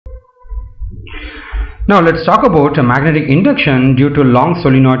Now let's talk about magnetic induction due to long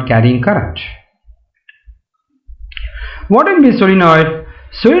solenoid carrying current. What will be solenoid?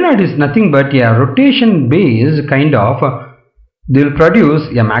 Solenoid is nothing but a rotation based kind of, they will produce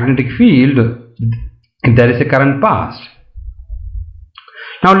a magnetic field if there is a current passed.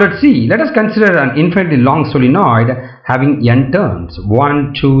 Now let's see, let us consider an infinitely long solenoid having n turns,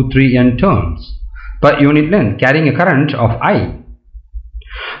 1, 2, 3 n turns per unit length, carrying a current of I.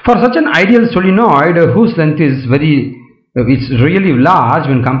 For such an ideal solenoid whose length is really large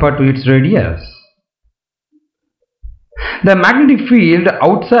when compared to its radius, the magnetic field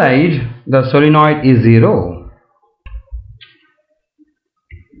outside the solenoid is 0.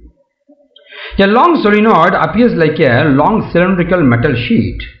 A long solenoid appears like a long cylindrical metal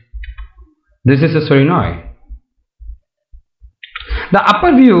sheet. This is a solenoid. The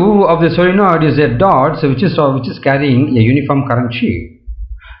upper view of the solenoid is a dot which is carrying a uniform current sheet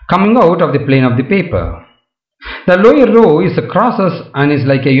coming out of the plane of the paper. The lower row is a crosses and is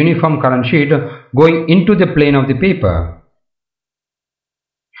like a uniform current sheet going into the plane of the paper.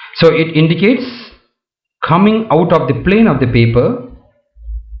 So it indicates coming out of the plane of the paper,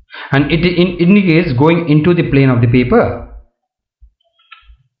 and it indicates going into the plane of the paper.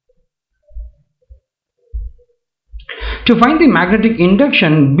 To find the magnetic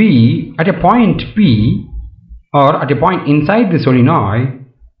induction B at a point P or at a point inside the solenoid,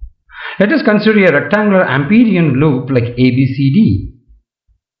 let us consider a rectangular Amperian loop like ABCD.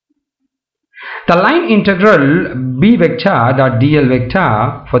 The line integral B vector dot dl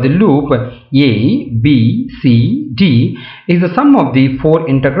vector for the loop A, B, C, D is the sum of the four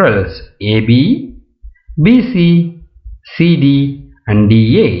integrals AB, BC, CD and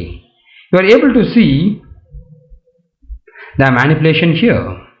DA. You are able to see the manipulation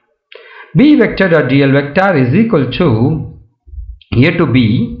here. B vector dot dl vector is equal to A to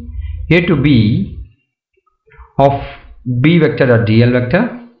B of B vector dot dl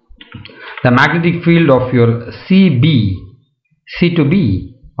vector. The magnetic field of your CB, C to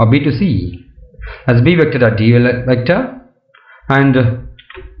B or B to C, as B vector dot dl vector, and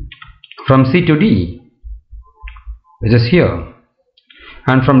from C to D, which is here,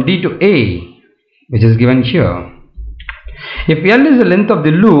 and from D to A, which is given here. If L is the length of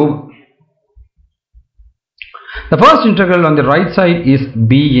the loop, the first integral on the right side is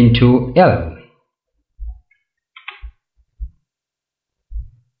B into L.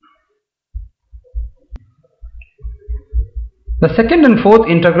 The second and fourth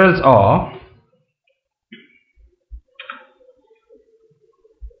integrals are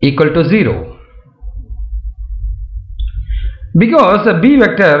equal to 0. Because the B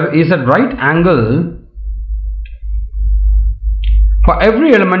vector is at right angle for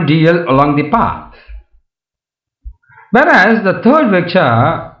every element dl along the path, whereas the third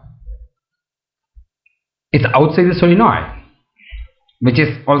vector is outside the solenoid, which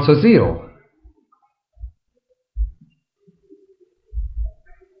is also 0.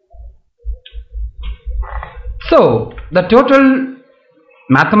 So the total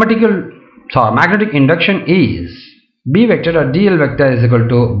magnetic induction is B vector dot dl vector is equal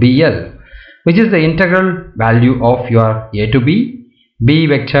to BL, which is the integral value of your A to B, B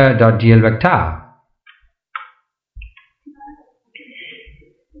vector dot dl vector.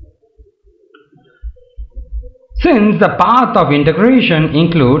 Since the path of integration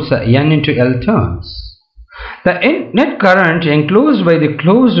includes n into L turns, the net current enclosed by the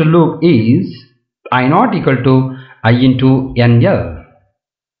closed loop is I naught equal to I into NL.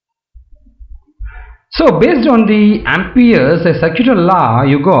 So based on the Ampere's circular law,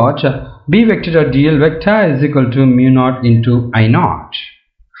 you got B vector dot dl vector is equal to mu naught into I naught.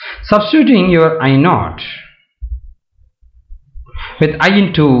 Substituting your I naught with I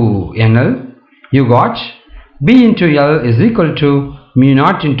into NL, you got B into L is equal to mu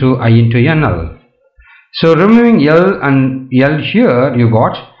naught into I into NL. So removing L and L here, you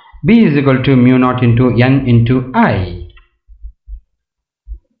got B is equal to mu naught into N into I.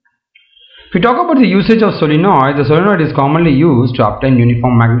 If we talk about the usage of solenoid, the solenoid is commonly used to obtain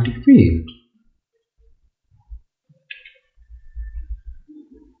uniform magnetic field.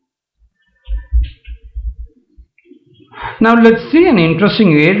 Now let's see an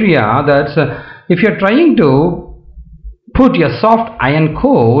interesting area, that's if you are trying to put a soft iron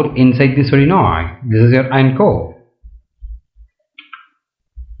core inside the solenoid. This is your iron core.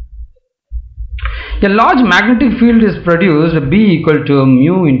 A large magnetic field is produced, B equal to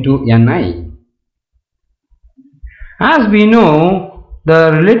mu into Ni. As we know,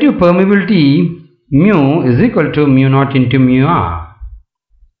 the relative permeability mu is equal to mu naught into mu r.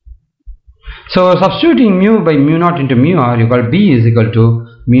 So substituting mu by mu naught into mu r, you got B is equal to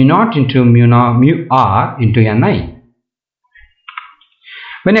mu naught into mu r into Ni.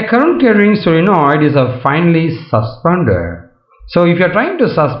 When a current carrying solenoid is finely suspended, so if you are trying to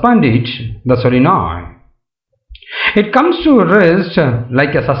suspend it, the solenoid, it comes to rest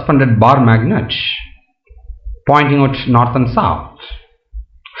like a suspended bar magnet, pointing out north and south.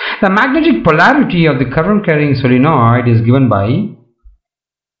 The magnetic polarity of the current carrying solenoid is given by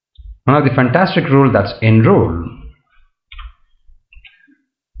one of the fantastic rule, that's N rule.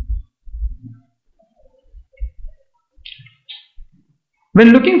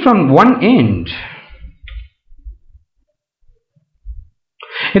 When looking from one end,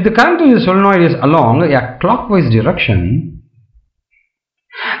 if the current of the solenoid is along a clockwise direction,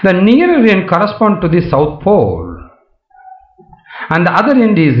 the nearer end corresponds to the south pole and the other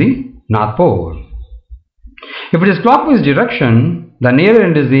end is the north pole. If it is clockwise direction, the nearer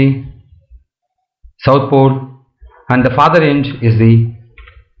end is the south pole and the farther end is the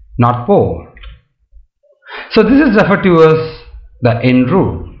north pole. So this is referred to as the N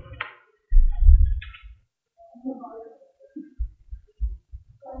rule.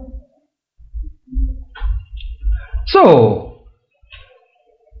 So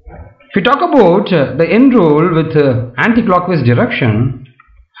if we talk about the N rule with anti-clockwise direction,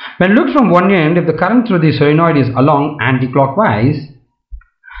 when looked from one end, if the current through the solenoid is along anti-clockwise,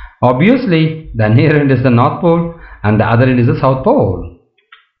 obviously the near end is the north pole and the other end is the south pole.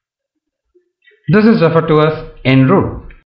 This is referred to as N rule.